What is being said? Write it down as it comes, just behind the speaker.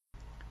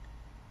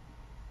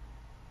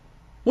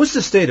What's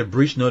the state of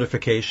breach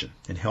notification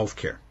in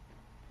healthcare?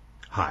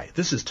 Hi,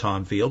 this is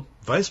Tom Field,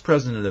 Vice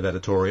President of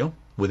Editorial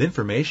with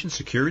Information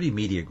Security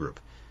Media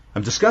Group.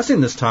 I'm discussing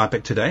this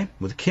topic today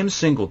with Kim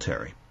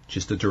Singletary.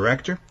 She's the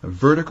Director of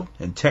Vertical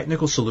and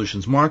Technical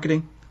Solutions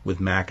Marketing with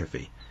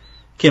McAfee.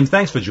 Kim,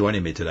 thanks for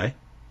joining me today.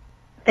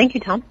 Thank you,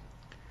 Tom.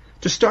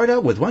 To start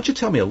out with, why don't you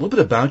tell me a little bit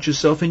about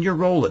yourself and your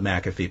role at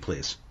McAfee,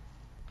 please?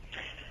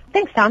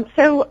 Thanks, Tom.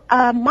 So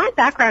my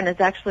background has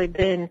actually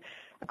been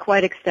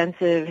quite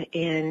extensive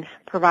in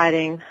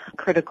providing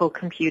critical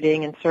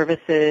computing and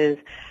services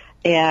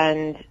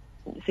and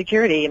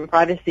security and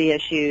privacy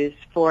issues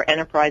for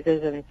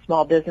enterprises and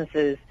small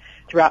businesses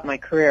throughout my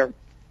career.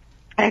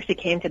 I actually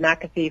came to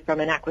McAfee from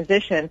an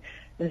acquisition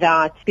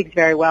that speaks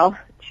very well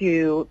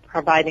to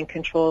providing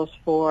controls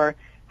for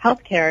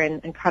healthcare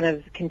and kind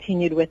of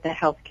continued with the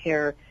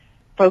healthcare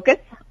focus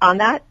on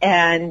that,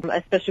 and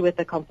especially with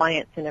the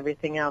compliance and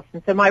everything else.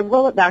 And so my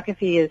role at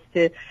McAfee is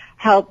to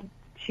help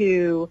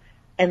to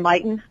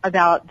enlighten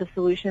about the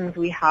solutions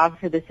we have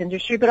for this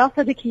industry, but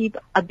also to keep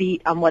a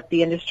beat on what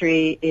the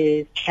industry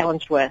is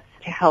challenged with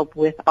to help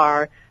with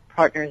our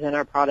partners and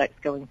our products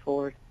going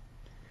forward.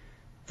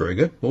 Very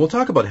good. Well, we'll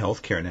talk about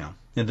healthcare now.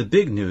 And the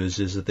big news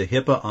is that the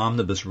HIPAA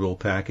Omnibus Rule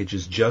Package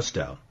is just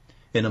out.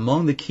 And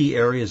among the key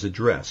areas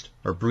addressed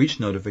are breach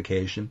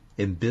notification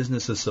and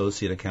business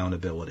associate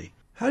accountability.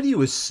 How do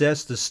you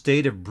assess the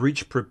state of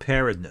breach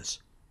preparedness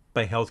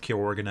by healthcare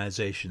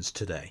organizations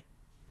today?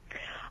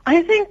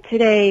 I think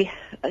today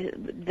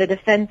the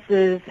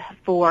defenses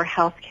for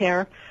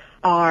healthcare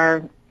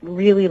are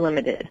really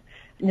limited.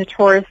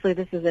 Notoriously,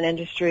 this is an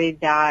industry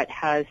that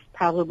has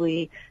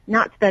probably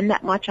not spent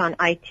that much on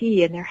IT,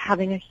 and they're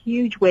having a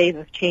huge wave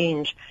of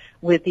change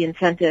with the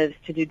incentives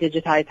to do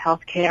digitized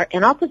healthcare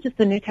and also just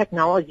the new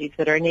technologies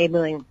that are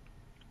enabling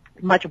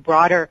much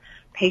broader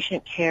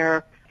patient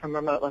care from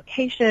remote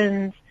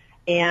locations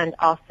and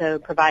also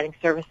providing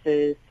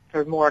services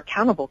for more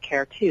accountable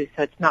care too.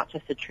 So it's not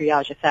just a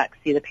triage effect,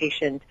 see the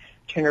patient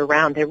turn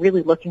around. They're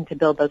really looking to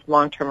build those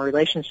long-term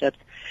relationships.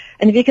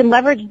 And if you can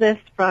leverage this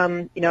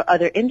from,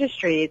 other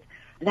industries,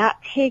 that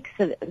takes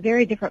a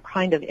very different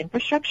kind of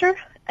infrastructure,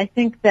 I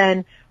think,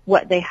 than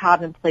what they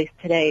have in place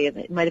today.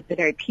 It might have been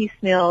very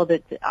piecemeal.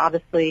 That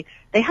obviously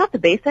they have the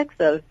basics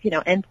of,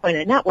 endpoint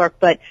and network,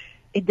 but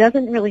it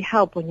doesn't really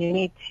help when you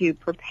need to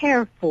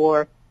prepare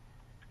for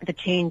the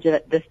change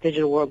that this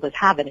digital world is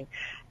happening.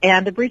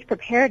 And the breach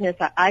preparedness,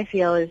 I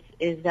feel,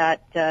 is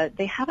that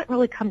they haven't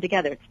really come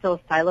together. It's still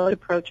a siloed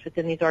approach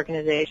within these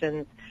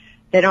organizations.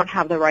 They don't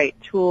have the right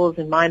tools,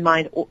 in my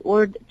mind,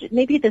 or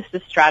maybe this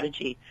is a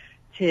strategy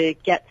to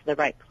get to the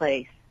right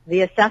place.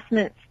 The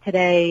assessments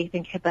today, I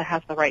think HIPAA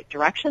has the right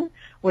direction,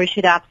 where you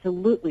should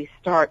absolutely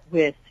start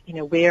with,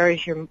 where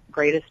is your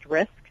greatest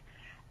risk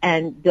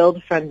and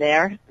build from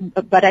there.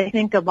 But I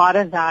think a lot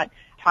of that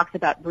talks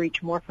about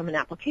breach more from an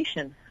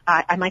application.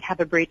 I might have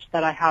a breach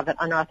that I have an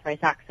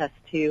unauthorized access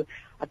to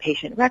a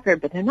patient record,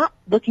 but they're not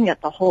looking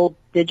at the whole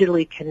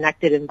digitally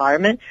connected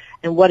environment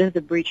and what does the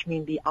breach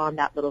mean beyond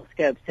that little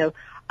scope. So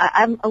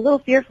I'm a little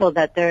fearful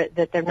that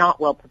they're not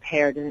well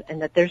prepared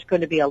and that there's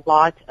going to be a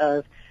lot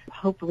of,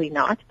 hopefully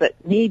not, but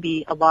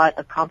maybe a lot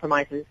of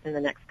compromises in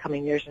the next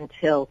coming years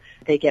until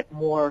they get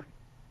more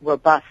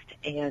robust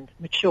and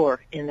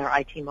mature in their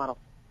IT model.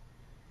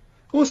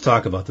 Well, let's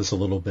talk about this a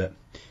little bit.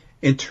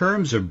 In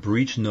terms of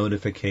breach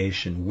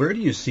notification, where do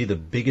you see the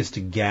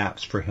biggest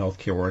gaps for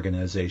healthcare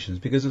organizations?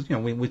 Because,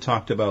 we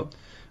talked about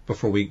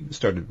before we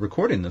started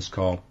recording this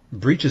call,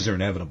 breaches are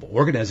inevitable.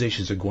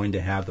 Organizations are going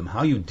to have them.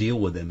 How you deal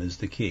with them is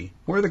the key.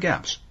 Where are the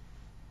gaps?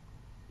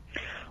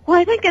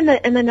 Well, I think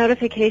in the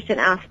notification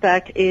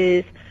aspect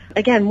is,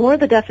 again, more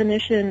the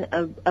definition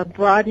of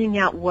broadening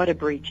out what a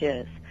breach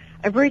is.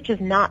 A breach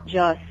is not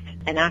just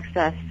an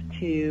access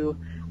to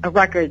a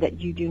record that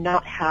you do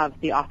not have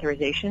the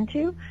authorization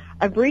to.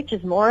 A breach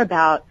is more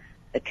about,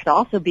 it could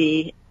also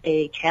be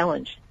a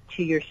challenge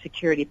to your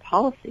security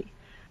policy.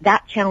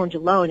 That challenge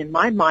alone, in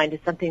my mind,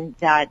 is something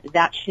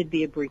that should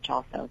be a breach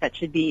also. That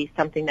should be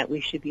something that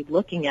we should be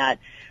looking at,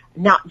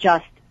 not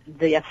just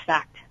the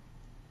effect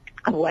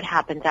of what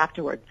happens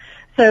afterwards.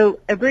 So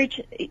a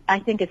breach, I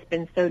think, has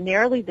been so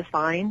narrowly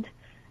defined,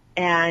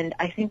 and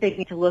I think they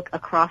need to look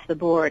across the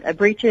board. A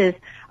breach is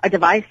a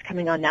device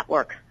coming on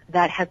network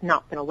that has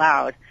not been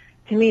allowed.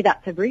 To me,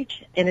 that's a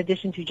breach, in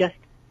addition to just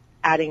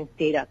adding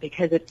data,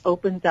 because it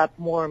opens up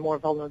more and more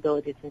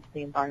vulnerabilities into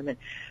the environment.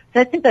 So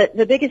I think that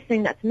the biggest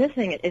thing that's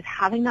missing is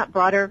having that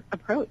broader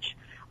approach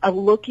of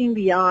looking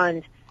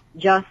beyond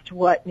just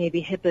what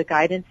maybe HIPAA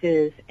guidance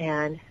is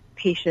and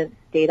patient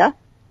data,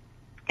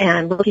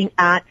 and looking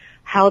at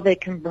how they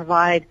can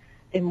provide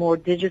a more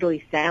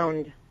digitally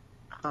sound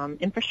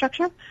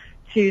infrastructure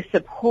to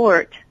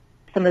support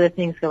some of the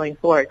things going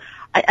forward.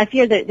 I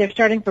fear that they're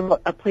starting from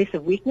a place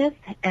of weakness,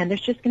 and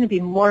there's just going to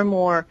be more and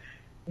more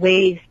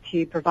ways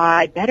to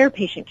provide better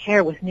patient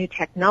care with new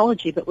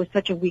technology, but with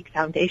such a weak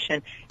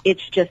foundation,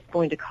 it's just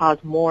going to cause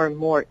more and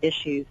more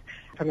issues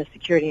from a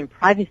security and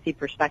privacy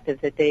perspective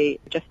that they're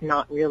just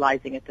not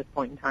realizing at this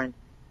point in time.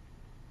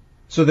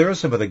 So there are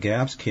some of the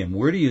gaps, Kim.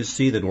 Where do you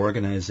see that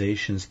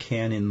organizations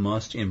can and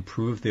must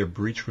improve their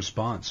breach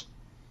response?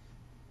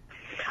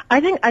 I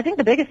think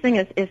the biggest thing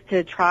is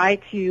to try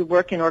to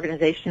work in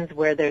organizations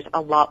where there's a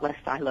lot less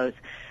silos.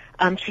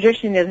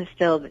 Traditionally, there's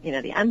still, the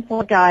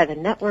endpoint guy, the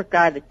network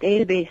guy, the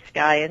database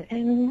guy,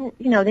 and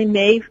they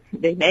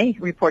may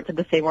report to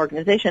the same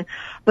organization,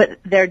 but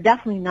they're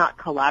definitely not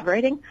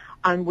collaborating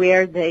on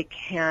where they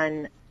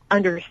can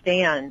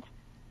understand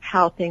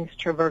how things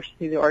traverse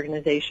through the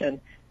organization,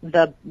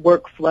 the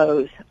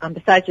workflows.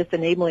 Besides just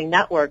enabling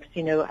networks,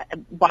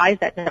 why is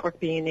that network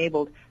being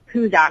enabled?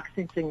 Who's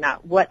accessing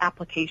that? What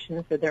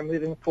applications that they're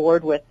moving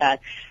forward with that?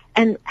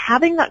 And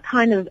having that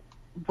kind of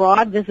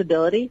broad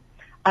visibility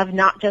of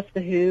not just the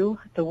who,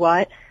 the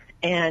what,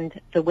 and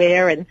the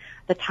where, and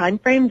the time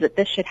frames that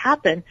this should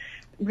happen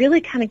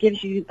really kind of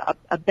gives you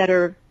a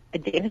better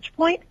advantage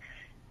point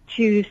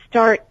to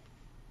start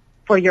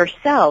for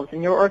yourselves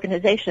and your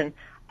organization,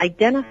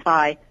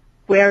 identify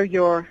where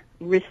your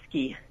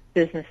risky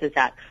business is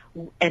at.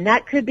 And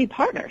that could be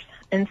partners.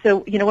 And so,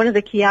 one of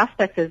the key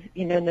aspects is,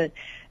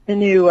 the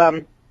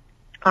new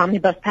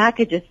omnibus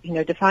package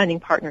is, defining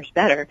partners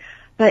better.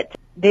 But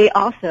they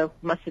also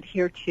must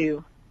adhere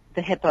to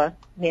the HIPAA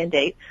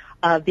mandate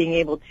of being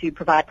able to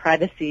provide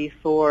privacy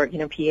for,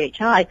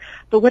 PHI.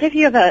 But what if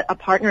you have a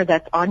partner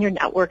that's on your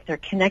network, they're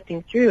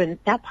connecting through, and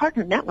that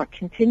partner network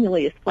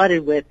continually is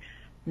flooded with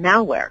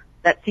malware?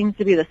 That seems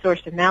to be the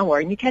source of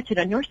malware, and you catch it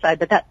on your side,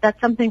 but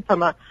that's something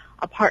from a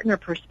partner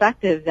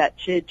perspective that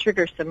should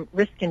trigger some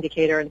risk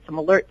indicator and some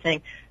alert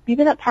saying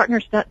maybe that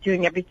partner's not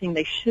doing everything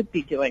they should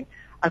be doing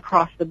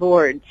across the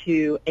board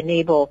to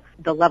enable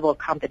the level of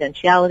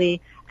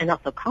confidentiality and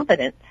also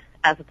competence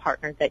as a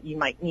partner that you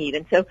might need.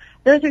 And so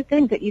those are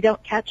things that you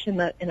don't catch in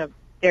a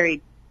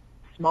very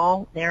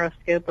small, narrow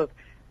scope of,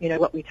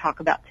 what we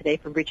talk about today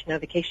for breach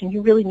notification.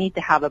 You really need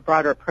to have a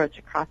broader approach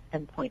across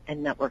endpoint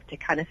and network to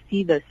kind of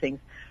see those things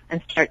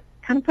and start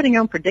kind of putting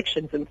your own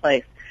predictions in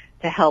place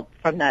to help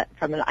from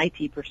an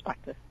IT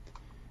perspective.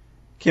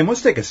 Kim,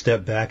 let's take a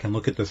step back and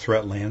look at the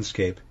threat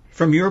landscape.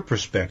 From your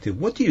perspective,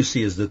 what do you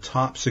see as the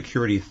top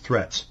security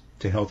threats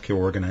to healthcare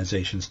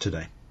organizations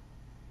today?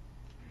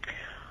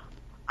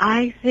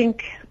 I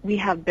think we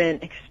have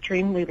been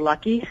extremely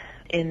lucky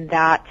in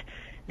that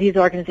these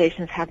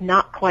organizations have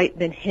not quite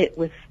been hit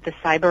with the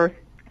cyber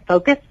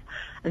focus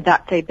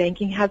that, say,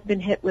 banking has been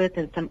hit with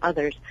and some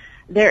others.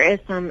 There is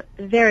some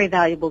very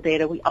valuable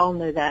data. We all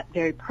know that,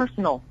 very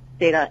personal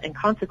data and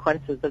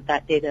consequences of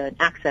that data and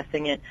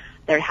accessing it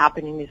that are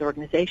happening in these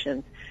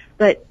organizations.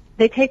 But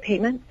they take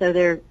payments, so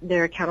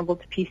they're accountable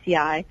to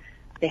PCI.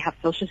 They have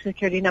social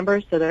security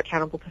numbers, so they're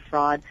accountable to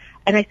fraud.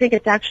 And I think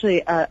it's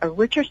actually a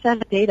richer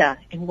set of data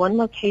in one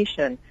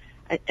location.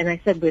 And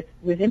I said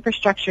with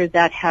infrastructure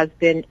that has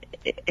been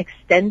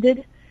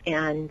extended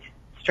and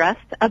stressed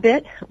a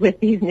bit with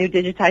these new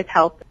digitized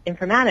health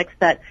informatics,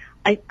 that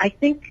I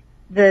think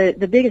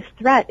the biggest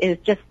threat is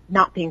just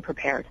not being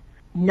prepared,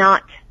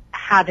 not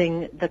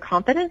having the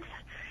confidence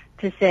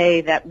to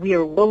say that we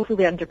are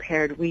woefully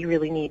unprepared. We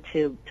really need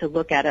to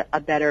look at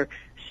a better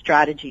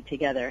strategy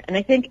together. And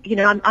I think,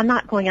 I'm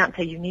not going out and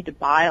say you need to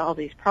buy all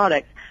these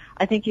products.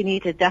 I think you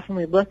need to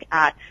definitely look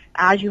at,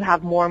 as you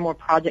have more and more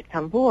projects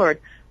on board,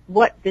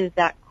 what is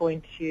that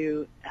going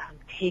to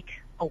take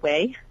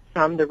away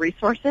from the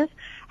resources?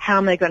 How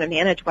am I going to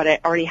manage what I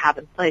already have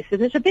in place? So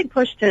there's a big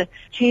push to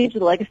change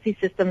the legacy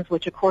systems,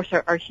 which of course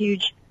are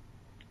huge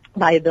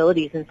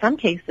liabilities in some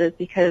cases,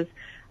 because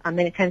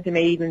many times they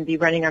may even be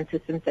running on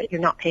systems that you're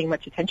not paying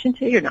much attention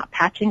to. You're not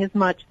patching as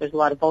much. There's a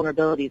lot of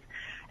vulnerabilities.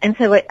 And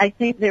so I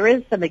think there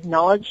is some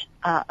acknowledge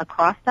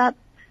across that,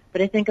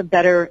 but I think a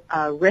better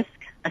risk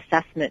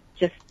assessment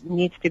just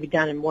needs to be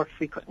done and more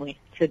frequently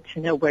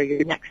to know where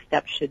your next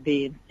step should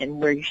be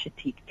and where you should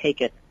take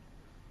it.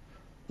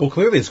 Well,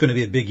 clearly it's going to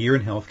be a big year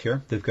in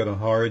healthcare. They've got a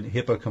hard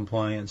HIPAA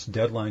compliance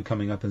deadline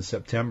coming up in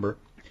September.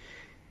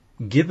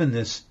 Given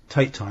this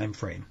tight time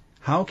frame,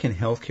 how can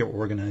healthcare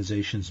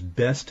organizations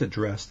best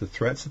address the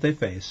threats that they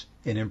face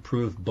and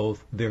improve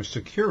both their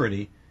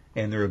security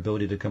and their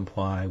ability to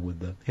comply with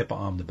the HIPAA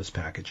omnibus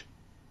package?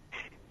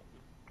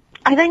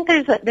 I think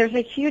there's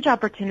a huge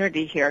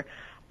opportunity here.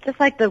 Just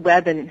like the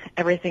web and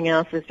everything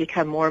else has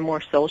become more and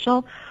more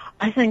social,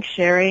 I think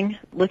sharing,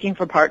 looking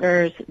for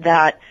partners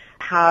that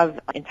have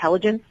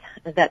intelligence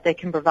that they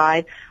can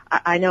provide.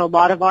 I know a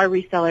lot of our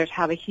resellers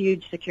have a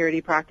huge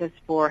security practice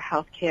for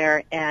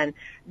healthcare, and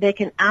they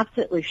can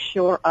absolutely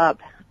shore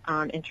up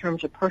in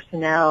terms of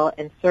personnel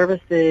and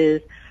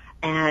services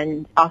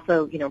and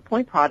also,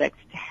 point products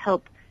to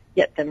help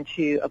get them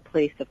to a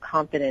place of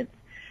confidence.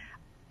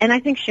 And I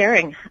think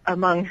sharing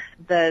among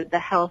the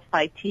health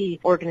IT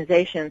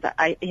organizations,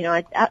 I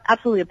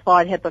absolutely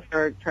applaud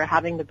HIPAA for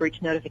having the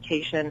breach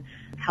notification,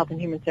 Health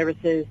and Human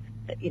Services,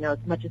 as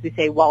much as we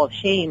say wall of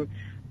shame,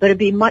 but it'd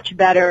be much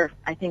better,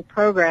 I think,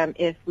 program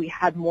if we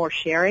had more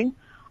sharing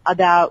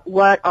about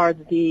what are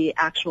the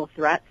actual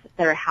threats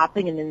that are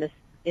happening in this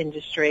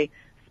industry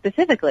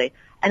specifically.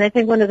 And I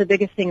think one of the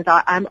biggest things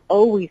I'm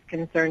always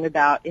concerned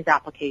about is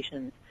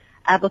applications.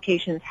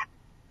 Applications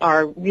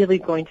are really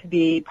going to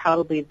be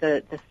probably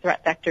the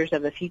threat vectors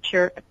of the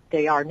future.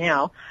 They are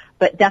now,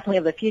 but definitely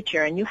of the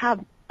future. And you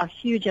have a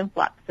huge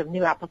influx of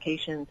new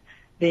applications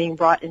being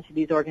brought into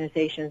these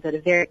organizations at a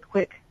very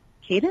quick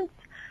cadence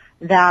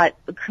that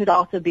could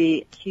also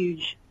be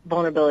huge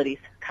vulnerabilities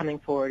coming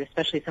forward,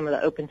 especially some of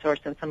the open source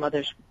and some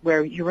others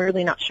where you're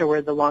really not sure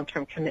where the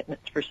long-term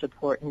commitments for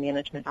support and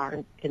management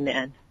are in the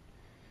end.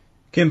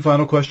 Kim,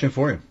 final question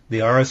for you. The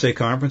RSA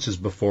conference is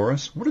before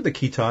us. What are the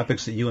key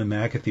topics that you and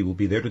McAfee will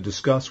be there to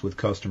discuss with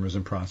customers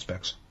and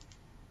prospects?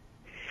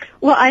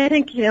 Well, I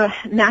think,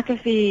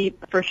 McAfee,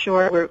 for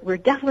sure, we're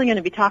definitely going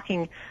to be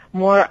talking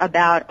more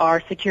about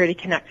our security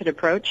connected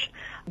approach,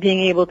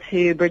 being able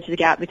to bridge the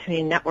gap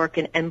between network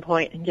and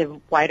endpoint and give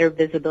wider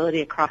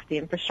visibility across the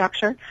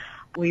infrastructure.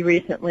 We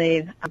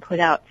recently put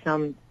out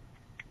some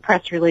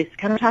press release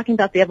kind of talking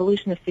about the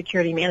evolution of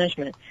security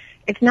management.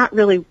 It's not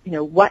really,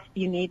 what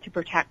you need to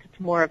protect. It's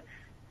more of,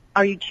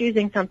 are you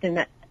choosing something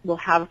that will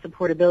have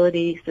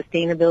supportability,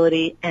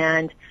 sustainability,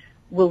 and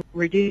will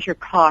reduce your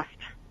cost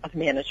of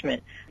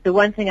management? The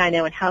one thing I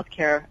know in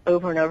healthcare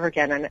over and over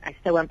again, and I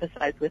so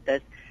emphasize with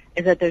this,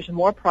 is that there's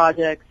more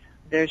projects,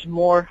 there's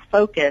more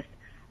focus,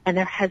 and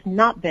there has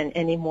not been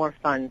any more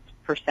funds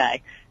per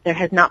se. There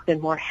has not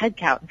been more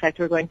headcount. In fact,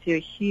 we're going through a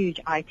huge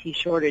IT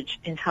shortage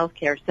in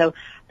healthcare. So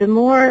the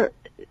more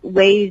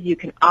ways you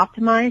can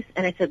optimize,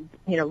 and I said,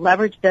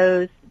 leverage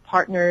those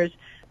partners,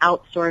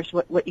 outsource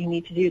what you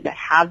need to do that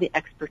have the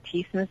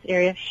expertise in this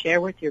area,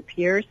 share with your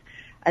peers,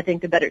 I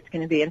think the better it's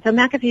going to be. And so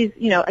McAfee's,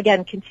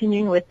 again,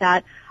 continuing with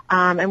that.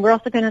 And we're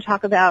also going to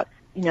talk about,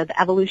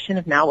 the evolution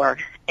of malware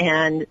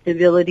and the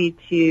ability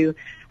to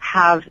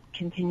have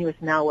continuous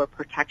malware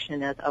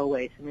protection as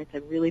always. I mean, it's a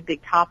really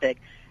big topic,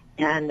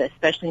 and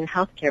especially in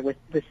healthcare with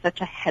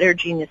such a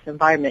heterogeneous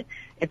environment,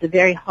 it's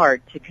very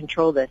hard to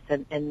control this.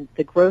 And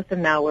the growth of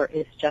malware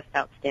is just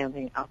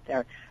outstanding out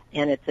there,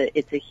 and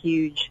it's a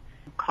huge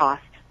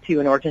cost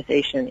to an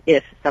organization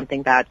if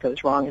something bad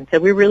goes wrong. And so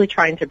we're really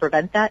trying to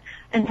prevent that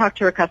and talk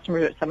to our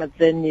customers about some of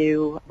the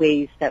new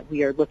ways that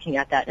we are looking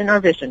at that and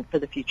our vision for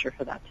the future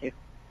for that too.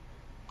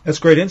 That's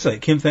great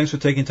insight. Kim, thanks for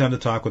taking time to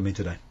talk with me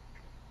today.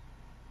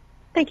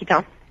 Thank you,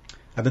 Tom.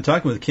 I've been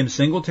talking with Kim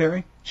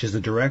Singletary. She's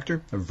the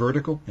Director of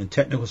Vertical and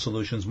Technical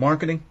Solutions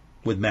Marketing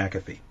with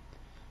McAfee.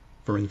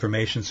 For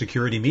Information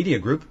Security Media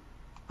Group,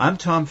 I'm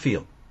Tom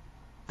Field.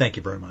 Thank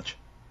you very much.